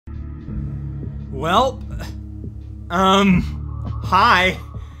Well, hi.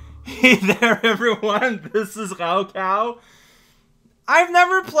 Hey there, everyone. This is Raocow. I've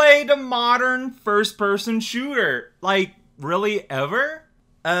never played a modern first-person shooter. Like, really, ever?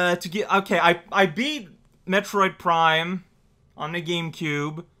 Okay, I beat Metroid Prime on the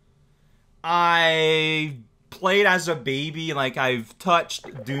GameCube. I played as a baby, like, I've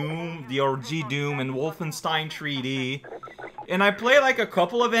touched Doom, the OG Doom, and Wolfenstein 3D. And I play, like, a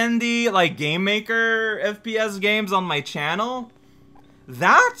couple of indie, like, Game Maker FPS games on my channel.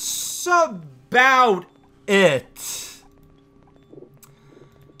 That's about it.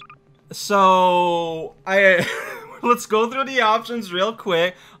 So, let's go through the options real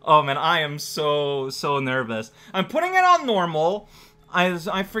quick. Oh man, I am so nervous. I'm putting it on normal.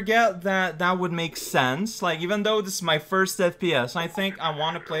 I forget that that would make sense. Like, even though this is my first FPS, I think I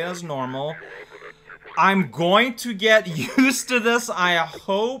want to play as normal. I'm going to get used to this, I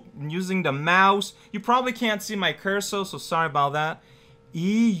hope. I'm using the mouse. You probably can't see my cursor, so sorry about that.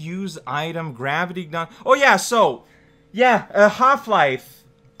 Use item, gravity gun. Oh yeah, so, yeah, Half-Life.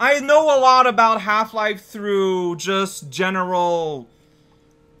 I know a lot about Half-Life through just general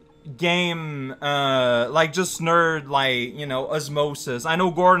game, like just nerd, like, you know, osmosis. I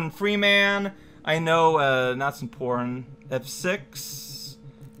know Gordon Freeman. I know, that's important. F6,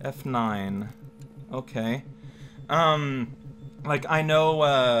 F9. Okay. Like, I know,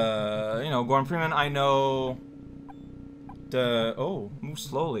 you know, Gordon Freeman. I know oh, move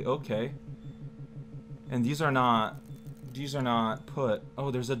slowly. Okay. And these are not put.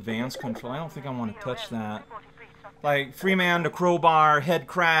 Oh, there's advanced control. I don't think I want to touch that. Like, Freeman, the crowbar, head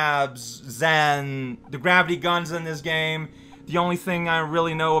crabs, Zen, the gravity guns in this game. The only thing I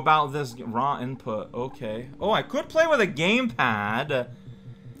really know about this... Raw input. Okay. Oh, I could play with a gamepad.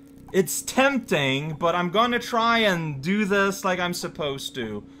 It's tempting, but I'm gonna try and do this like I'm supposed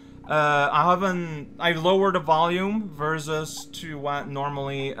to. I lowered the volume versus to what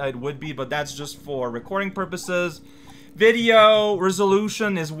normally it would be, but that's just for recording purposes. Video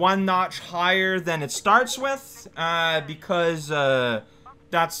resolution is one notch higher than it starts with, because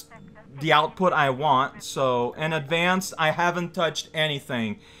that's the output I want. So, in advance, I haven't touched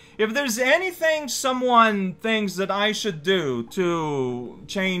anything. If there's anything someone thinks that I should do to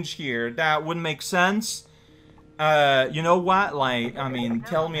change here that would make sense, you know what? Like, I mean,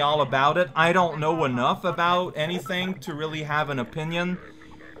 tell me all about it. I don't know enough about anything to really have an opinion,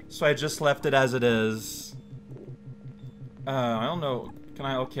 so I just left it as it is. I don't know. Can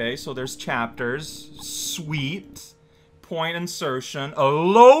I? Okay, so there's chapters. Sweet. Point insertion. A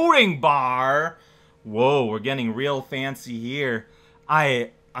loading bar. Whoa, we're getting real fancy here.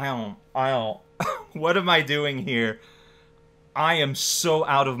 I don't. What am I doing here? I am so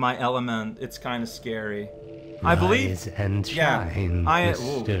out of my element. It's kind of scary. I believe. Rise and shine,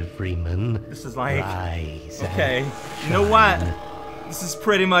 Mr. Freeman. This is like. Rise okay. You know what? This is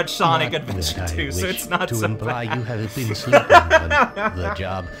pretty much Sonic Adventure 2, so it's not so imply bad. You have been sleeping on the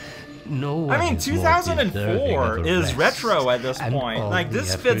job. No one I mean, 2004 is retro at this point. Like,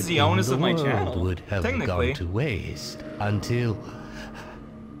 this fits the onus of my channel, would have technically. Gone to waste until,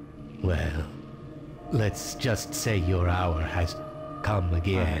 well, let's just say your hour has come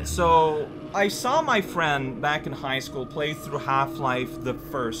again. So, I saw my friend back in high school play through Half-Life the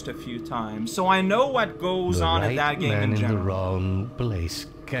first a few times, so I know what goes on in that game in general. The wrong place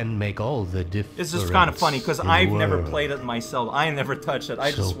can make all the difference. It's just kind of funny because I've never played it myself. I never touched it.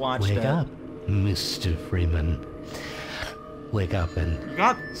 I just watched it. Wake up, Mr. Freeman. Wake up and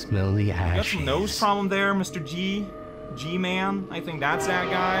smell the ashes. You got some nose problem there, Mr. G-Man. I think that's that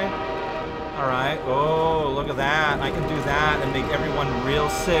guy. Alright, oh, look at that. I can do that and make everyone real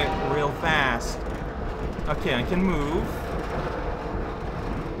sick real fast. Okay, I can move.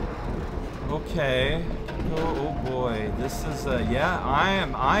 Okay. Oh boy, this is, yeah,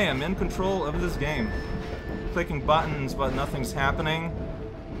 I am in control of this game. Clicking buttons, but nothing's happening.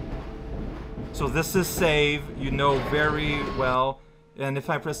 So this is save, you know very well. And if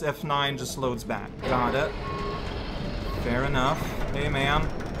I press F9, just loads back. Got it. Fair enough. Hey, man.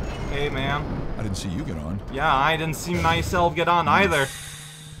 Hey, man. I didn't see you get on. Yeah, I didn't see myself get on either.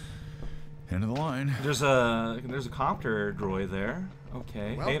 End of the line. There's a copter droid there.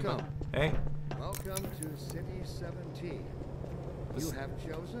 Okay. Welcome. Hey. Welcome to City 17. You have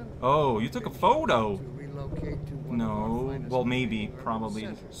chosen. Oh, you took a photo. To relocate to one no. Well, maybe, probably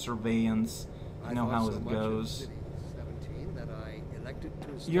surveillance. You know how it goes.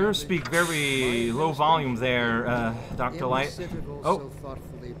 You speak very low volume there, Dr. Light. Oh,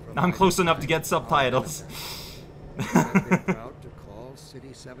 I'm close enough to get subtitles.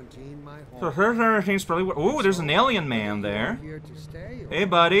 For her, everything's probably. Oh, there's an alien man there. Hey,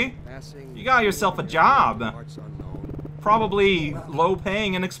 buddy. You got yourself a job. Probably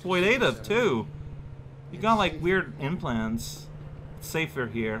low-paying and exploitative, too. You got, like, weird implants. It's safer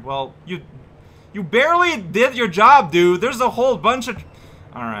here. Well, you barely did your job, dude. There's a whole bunch of...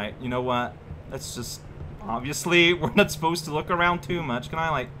 Alright, you know what? Let's just... Obviously, we're not supposed to look around too much. Can I,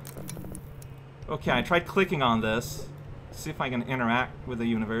 like... Okay, I tried clicking on this. See if I can interact with the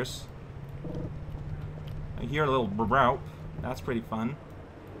universe. I hear a little brow. That's pretty fun.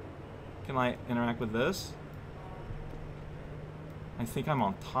 Can I interact with this? I think I'm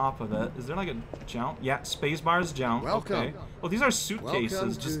on top of it. Is there like a jump? Yeah, spacebar's jump. Okay. Well, these are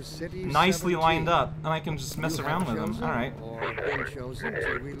suitcases, just nicely lined up, and I can just mess around with them. All right.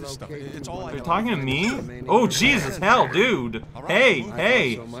 They're talking to me? Oh, Jesus, hell, dude. Hey,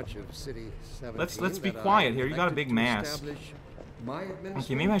 hey. Let's be quiet here. You got a big mask.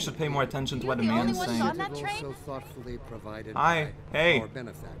 Okay, maybe I should pay more attention to what the man's saying. Hi. Hey.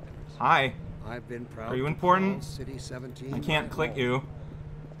 Hi. Are you important? I can't click you.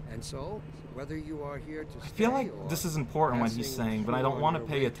 And so, whether you are here to I feel like this is important what he's saying, but I don't want to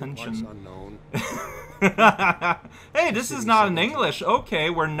pay attention. Hey, this is not in English. Okay,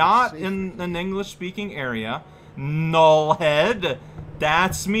 we're not in an English-speaking area. Nullhead.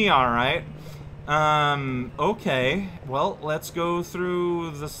 That's me, alright. Okay. Well, let's go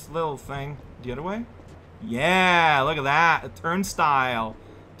through this little thing. The other way? Yeah, look at that. A turnstile.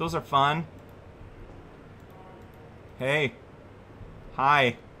 Those are fun. Hey.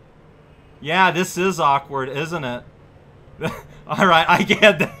 Hi. Yeah, this is awkward, isn't it? Alright, I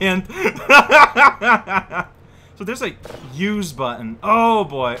get the hint. So there's a use button. Oh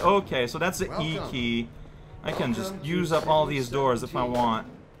boy, okay, so that's the E key. I can just use up all these doors if I want.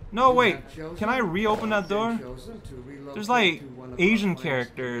 No, wait, can I reopen that door? There's like Asian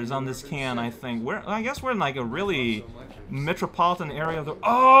characters on this can, I think. I guess we're in like a really metropolitan area of the...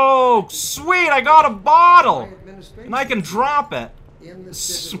 Oh, sweet, I got a bottle! And I can drop it.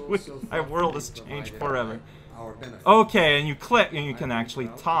 Sweet, my world has changed forever. Okay, and you click and you can actually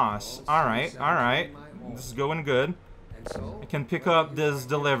toss. Alright, alright. This is going good. I can pick up this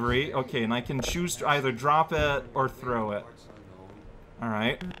delivery. Okay, and I can choose to either drop it or throw it.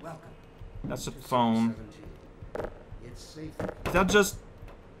 Alright. That's a phone. Is that just...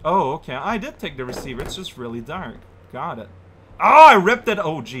 Oh, okay. I did take the receiver. It's just really dark. Got it. Oh, I ripped it.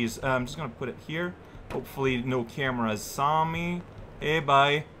 Oh, jeez. I'm just gonna put it here. Hopefully no cameras saw me. Hey,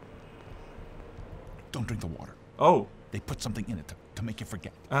 bye. Don't drink the water. Oh. They put something in it to make you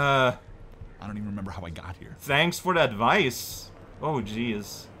forget. I don't even remember how I got here. Thanks for the advice. Oh,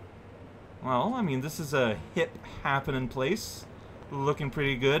 jeez. Well, I mean, this is a hip happening place. Looking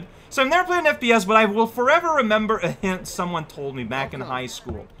pretty good. So I've never played an FPS, but I will forever remember a hint someone told me back in high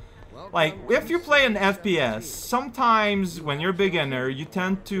school. Like, if you play an FPS, sometimes when you're a beginner, you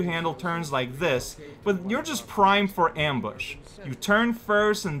tend to handle turns like this, but you're just primed for ambush. You turn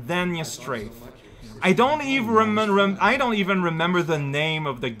first and then you strafe. I don't even remember the name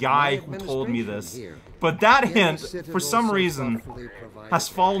of the guy who told me this, but that hint, for some reason, has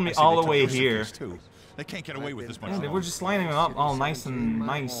followed me all the way here. They can't get away with this much. Yeah, they were just lining them up all nice and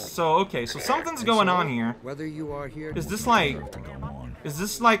nice. So, okay, so something's going on here. Is this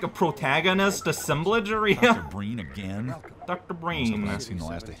like a protagonist assemblage area? Dr. Breen again? Dr. Breen. I've seen the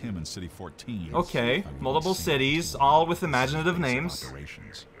last of him in City 14. Okay, multiple cities, all with imaginative names.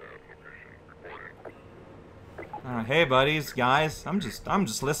 Hey buddies, guys, I'm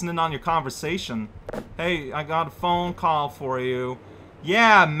just listening on your conversation. Hey, I got a phone call for you.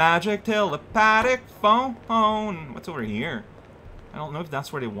 Yeah, magic telepathic phone. What's over here? I don't know if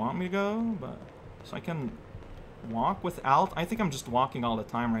that's where they want me to go, but so I can walk without. I think I'm just walking all the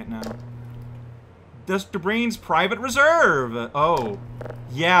time right now. Dr. Breen's private reserve. Oh,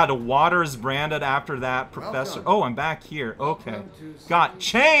 yeah, the water is branded after that professor. Oh, I'm back here. Okay, got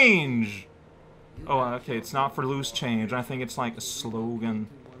change. Oh, okay, it's not for loose change. I think it's like a slogan.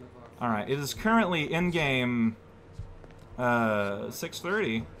 All right, it is currently in game.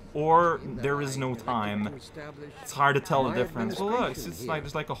 6:30, or there is no time. It's hard to tell the difference. Well, look, it's like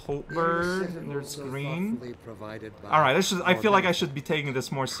there's like a hope bird, and there's green. All right, I feel like I should be taking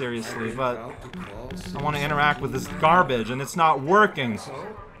this more seriously, but I want to interact with this garbage, and it's not working.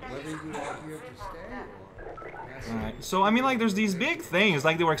 All right, so I mean, like, there's these big things,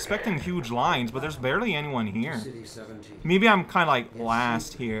 like they were expecting huge lines, but there's barely anyone here. Maybe I'm kind of like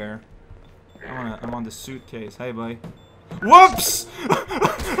last here. I'm on the suitcase. Hey, buddy. Whoops!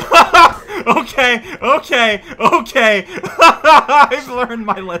 Okay. I've learned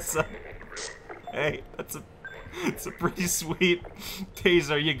my lesson. Hey, it's a pretty sweet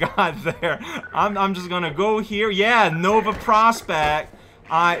taser you got there. I'm just gonna go here. Yeah, Nova Prospect.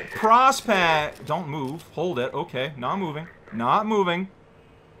 Prospect. Don't move. Hold it. Okay. Not moving. Not moving.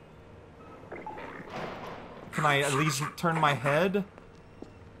 Can I at least turn my head?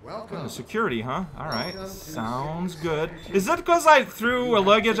 Welcome. Security, huh? Alright. Sounds good. Is it because I threw a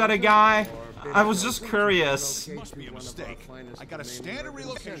luggage at a guy? I was just curious. Must be a mistake. I got a standard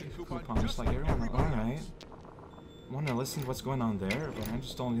relocation Coupon, just like everyone. Alright. Want to listen to what's going on there, but I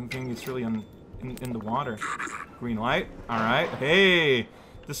just don't think it's really in the water. Green light. Alright. Hey!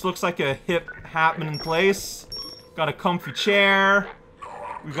 This looks like a hip happening place. Got a comfy chair.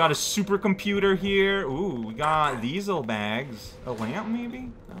 We got a supercomputer here. Ooh, we got these little bags. A lamp,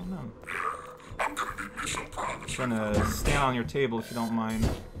 maybe? I don't know. I'm gonna stand on your table if you don't mind.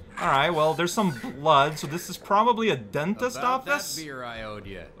 Alright, well, there's some blood, so this is probably a dentist office? That beer I owed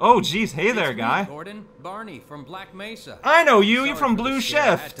you. Oh, geez, hey there, guy. Gordon, Barney from Black Mesa. I know you, you're from Blue Shift.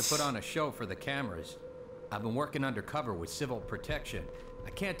 I had to put on a show for the cameras. I've been working undercover with civil protection. I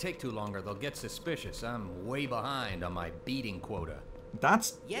can't take too long or they'll get suspicious. I'm way behind on my beating quota.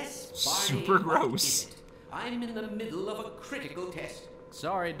 That's super gross. I'm in the middle of a critical test.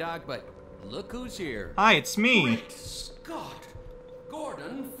 Sorry, Doc, but look who's here. Hi, it's me. Great Scott!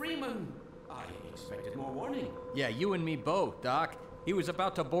 Gordon Freeman! I expected more warning. Yeah, you and me both, Doc. He was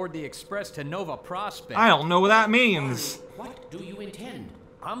about to board the express to Nova Prospect. I don't know what that means. What do you intend?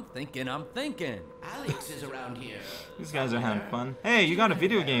 I'm thinking. Alex is around here. These guys are having fun. Hey, you got a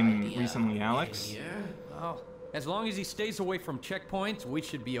video game recently, Alex. Oh, as long as he stays away from checkpoints, we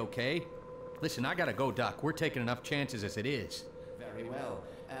should be okay. Listen, I gotta go, Doc. We're taking enough chances as it is. Very well.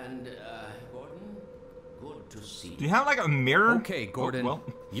 And, Gordon, good to see you. Do you have like a mirror? Okay, Gordon. Oh,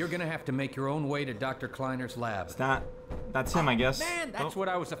 well. You're gonna have to make your own way to Dr. Kleiner's lab. That's him, I guess. Man, that's what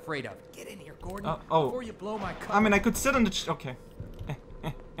I was afraid of. Get in here, Gordon. Oh. Before you blow my cover. I mean, I could sit on the okay.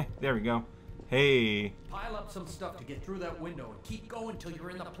 There we go. Hey. Pile up some stuff to get through that window and keep going till you're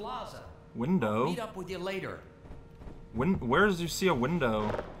in the plaza. Window? Meet up with you later. Where does you see a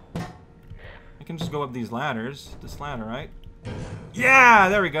window? I can just go up these ladders. This ladder, right? Yeah,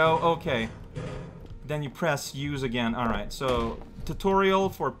 there we go. Okay. Then you press use again. Alright, so tutorial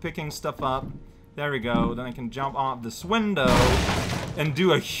for picking stuff up. There we go. Then I can jump off this window and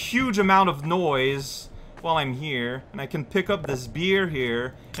do a huge amount of noise while I'm here. And I can pick up this beer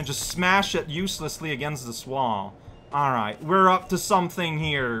here and just smash it uselessly against this wall. Alright, we're up to something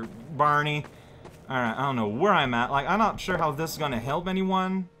here, Barney. Alright, I don't know where I'm at. Like, I'm not sure how this is gonna help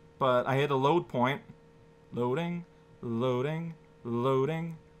anyone, but I hit a load point. Loading, loading,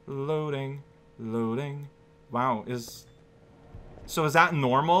 loading, loading, loading. Wow, so is that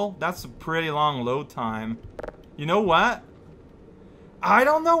normal? That's a pretty long load time. You know what? I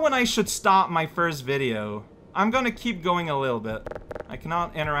don't know when I should stop my first video. I'm gonna keep going a little bit. I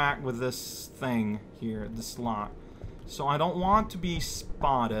cannot interact with this thing here, this lock. So I don't want to be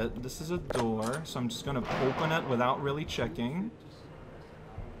spotted. This is a door, so I'm just gonna open it without really checking.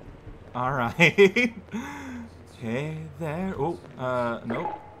 Alright. Hey there. Oh,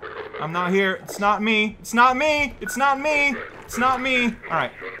 nope. I'm not here. It's not me. It's not me. It's not me. It's not me.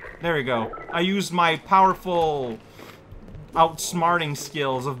 Alright. There we go. I used my powerful outsmarting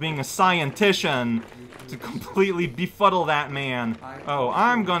skills of being a scientician to completely befuddle that man. Oh,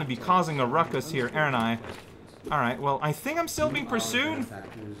 I'm gonna be causing a ruckus here, aren't I? Alright, well, I think I'm still being pursued.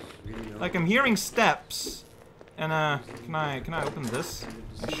 Like, I'm hearing steps. And, can I open this?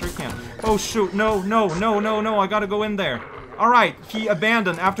 I sure can. Oh, shoot. No, I gotta go in there. Alright, he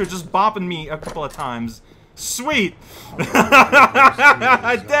abandoned after just bopping me a couple of times. Sweet!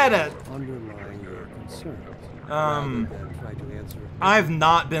 I did it! I've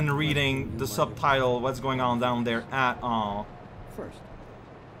not been reading the subtitle, what's going on down there at all.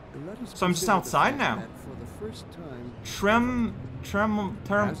 So I'm just outside now. Terminal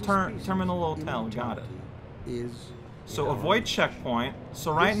Hotel, got it. So avoid checkpoint.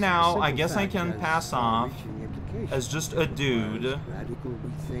 So right now, I guess I can pass off as just a dude.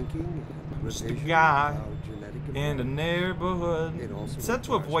 Just a guy in the neighborhood. It said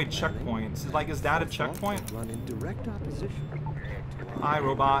to avoid checkpoints. Like, is that a checkpoint? Hi,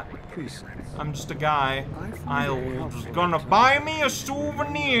 robot. I'm just a guy. I'm just gonna buy me a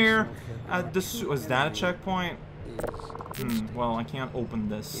souvenir at this. Is that a checkpoint? Well, I can't open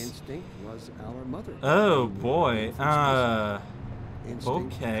this. Oh boy.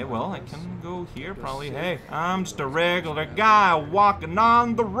 Okay, well, I can go here probably. Hey, I'm just a regular guy walking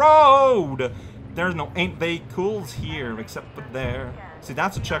on the road. There's no ain't vehicles here except for there. See,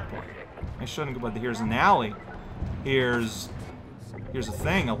 that's a checkpoint. I shouldn't go, but here's an alley. Here's a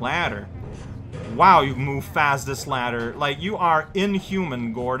thing, a ladder. Wow, you move fast, this ladder. Like, you are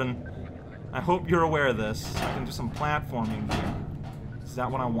inhuman, Gordon. I hope you're aware of this. I can do some platforming here. Is that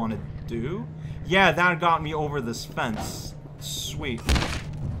what I want to do? Yeah, that got me over this fence. Sweet.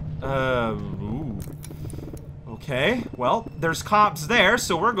 Ooh. Okay, well, there's cops there,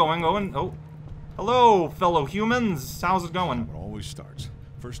 so we're going. Oh. Hello, fellow humans. How's it going? It always starts.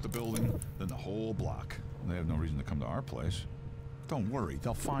 First the building, then the whole block. They have no reason to come to our place. Don't worry,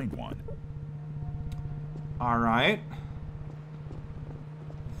 they'll find one. Alright.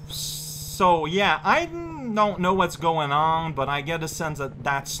 So, yeah, I don't know what's going on, but I get a sense that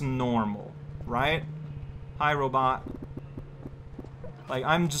that's normal, right? Hi, robot. Like,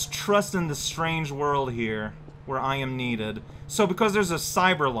 I'm just trusting the strange world here, where I am needed. So, because there's a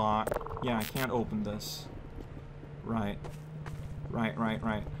cyber lock, yeah, I can't open this. Right.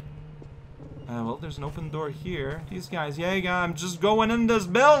 Right. Well, there's an open door here. These guys, yeah, I'm just going in this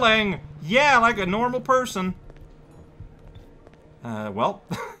building! Yeah, like a normal person. Well,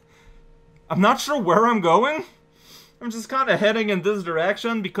 I'm not sure where I'm going. I'm just kind of heading in this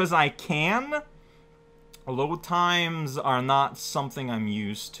direction because I can. Load times are not something I'm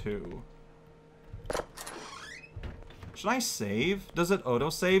used to. Should I save? Does it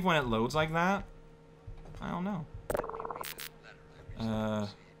auto-save when it loads like that? I don't know.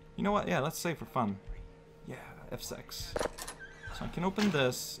 You know what? Yeah, let's save for fun. Yeah, F6. So I can open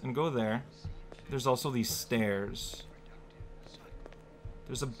this and go there. There's also these stairs.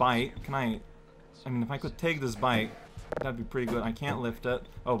 There's a bike. Can I mean, if I could take this bike, that'd be pretty good. I can't lift it.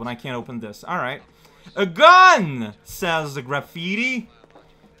 Oh, but I can't open this. Alright. A gun! Says the graffiti.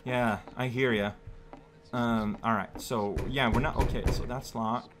 Yeah, I hear ya. Alright. So, yeah, we're not... Okay, so that's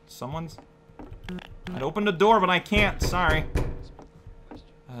locked. Someone's... I'd open the door, but I can't. Sorry.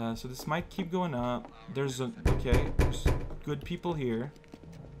 So this might keep going up. There's a... Okay, there's good people here.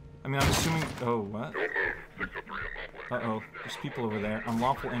 I mean, I'm assuming... Oh, what? Uh-oh. There's people over there.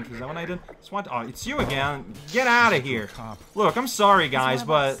 Unlawful entry. Is that what I did? SWAT... Oh, it's you again. Get out of here. Look, I'm sorry, guys,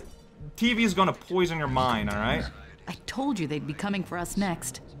 but... TV is gonna poison your mind, alright? I told you they'd be coming for us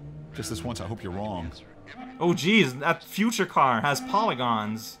next. Just this once, I hope you're wrong. Oh, geez. That future car has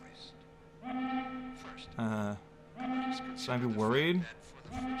polygons. Should I be worried?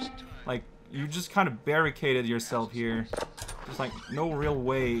 Like, you just kind of barricaded yourself here. There's, like, no real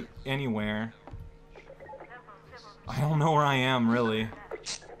way anywhere. I don't know where I am, really.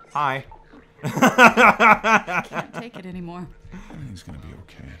 Hi. Can't take it anymore. Everything's gonna be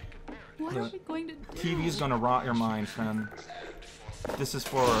okay. What are we going to do? TV's gonna rot your mind, friend. This is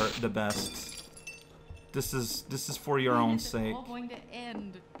for the best. This is for your own sake. All going to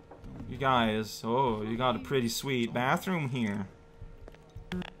end. You guys, oh, you got a pretty sweet bathroom here.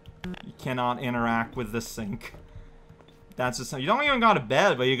 You cannot interact with the sink. That's just, you don't even got a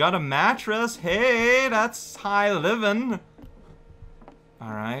bed, but you got a mattress. Hey, that's high living.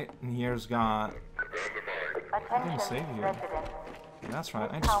 Alright, and here's got... I didn't save here. That's right,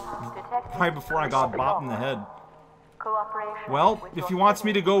 I just... Right before I got bopped in the head. Well, if he wants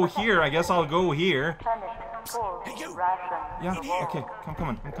me to go here, I guess I'll go here. Hey, you! Yeah, okay, I'm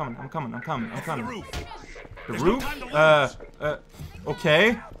coming. The roof?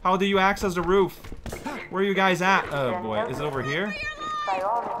 Okay. How do you access the roof? Where are you guys at? Oh boy, is it over here?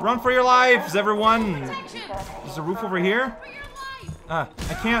 Run for your lives, everyone! Is the roof over here? I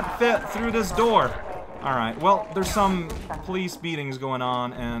can't fit through this door. Alright, well, there's some police beatings going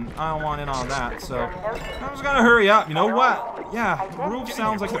on, and I don't want in on that, so I'm just gonna hurry up. You know what? Yeah, the roof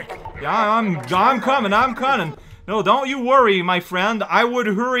sounds like... Yeah, I'm coming. No, don't you worry, my friend. I would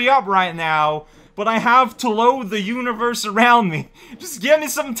hurry up right now, but I have to load the universe around me. Just give me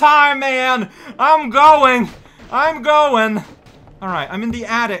some time, man. I'm going. Alright, I'm in the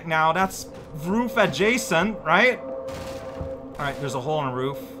attic now. That's roof adjacent, right? Alright, there's a hole in the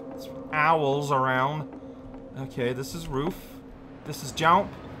roof. There's owls around. Okay, this is roof. This is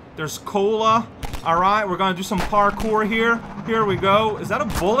jump. There's cola. Alright, we're gonna do some parkour here. Here we go. Is that a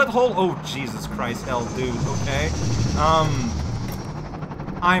bullet hole? Oh, Jesus Christ, hell, dude. Okay.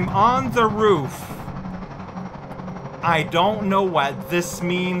 I'm on the roof. I don't know what this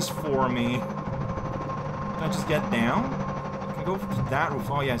means for me. Can I just get down? I can go to that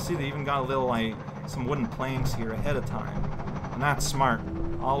roof. Oh, yeah, see, they even got a little, like, some wooden planks here ahead of time. And that's smart.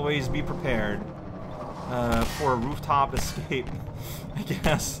 Always be prepared for a rooftop escape, I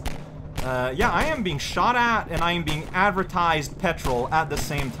guess. Yeah, I am being shot at and I am being advertised petrol at the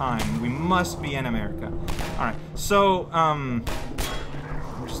same time. We must be in America. Alright, so,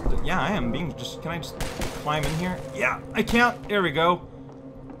 yeah, I am being can I just climb in here? Yeah, I can't. There we go.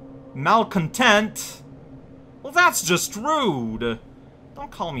 Malcontent? Well, that's just rude.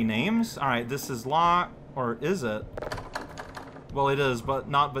 Don't call me names. Alright, this is locked. Or is it? Well, it is, but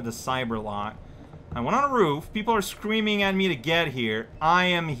not with the cyber lock. I went on a roof. People are screaming at me to get here. I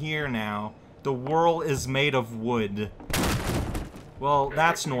am here now. The world is made of wood. Well,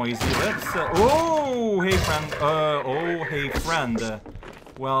 that's noisy. Let's, oh, hey, friend. Oh, hey, friend.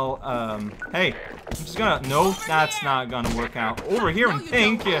 Well, hey. I'm just gonna... No, that's not gonna work out. Over here in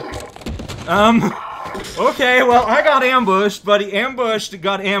pink. Okay, well, I got ambushed, buddy. Ambushed,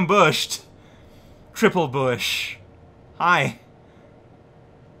 got ambushed. Triple bush. Hi.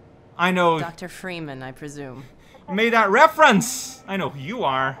 I know... Dr. Freeman, I presume. You made that reference! I know who you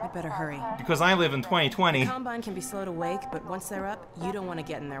are. I better hurry. Because I live in 2020. Combine can be slow to wake, but once they're up, you don't want to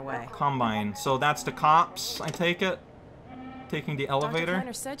get in their way. Combine. So that's the cops, I take it? Taking the elevator? Dr.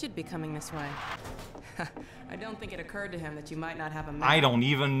 Kleiner said you'd be coming this way. I don't think it occurred to him that you might not have a map. I don't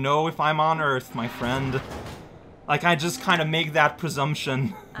even know if I'm on Earth, my friend. Like, I just kind of make that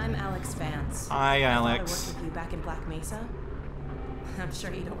presumption. I'm Alex Vance. Hi, Alex. I worked with you back in Black Mesa. I'm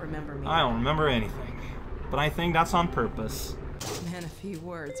sure you don't remember me. I don't remember anything. But I think that's on purpose. Man, a few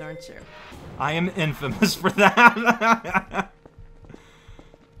words, aren't you? I am infamous for that.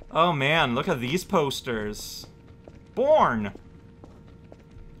 Oh man, look at these posters. Born.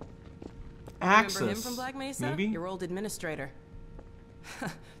 Axis. Remember him from Black Mesa? Maybe? Your old administrator.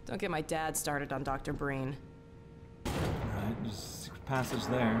 Don't get my dad started on Dr. Breen. Alright, just secret passage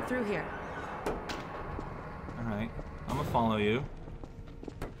there. Through here. Alright, I'm gonna follow you.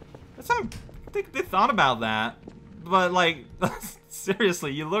 I think they thought about that. But, like,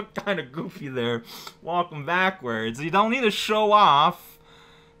 seriously, you look kind of goofy there, walking backwards. You don't need to show off.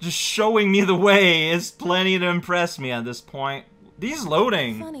 Just showing me the way is plenty to impress me at this point. These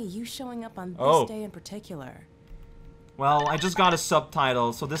loading. Funny, you showing up on this day in particular. Well, I just got a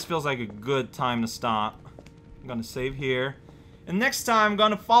subtitle, so this feels like a good time to stop. I'm gonna save here. And next time, I'm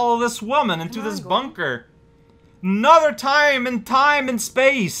gonna follow this woman into this bunker. Another time and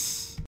space.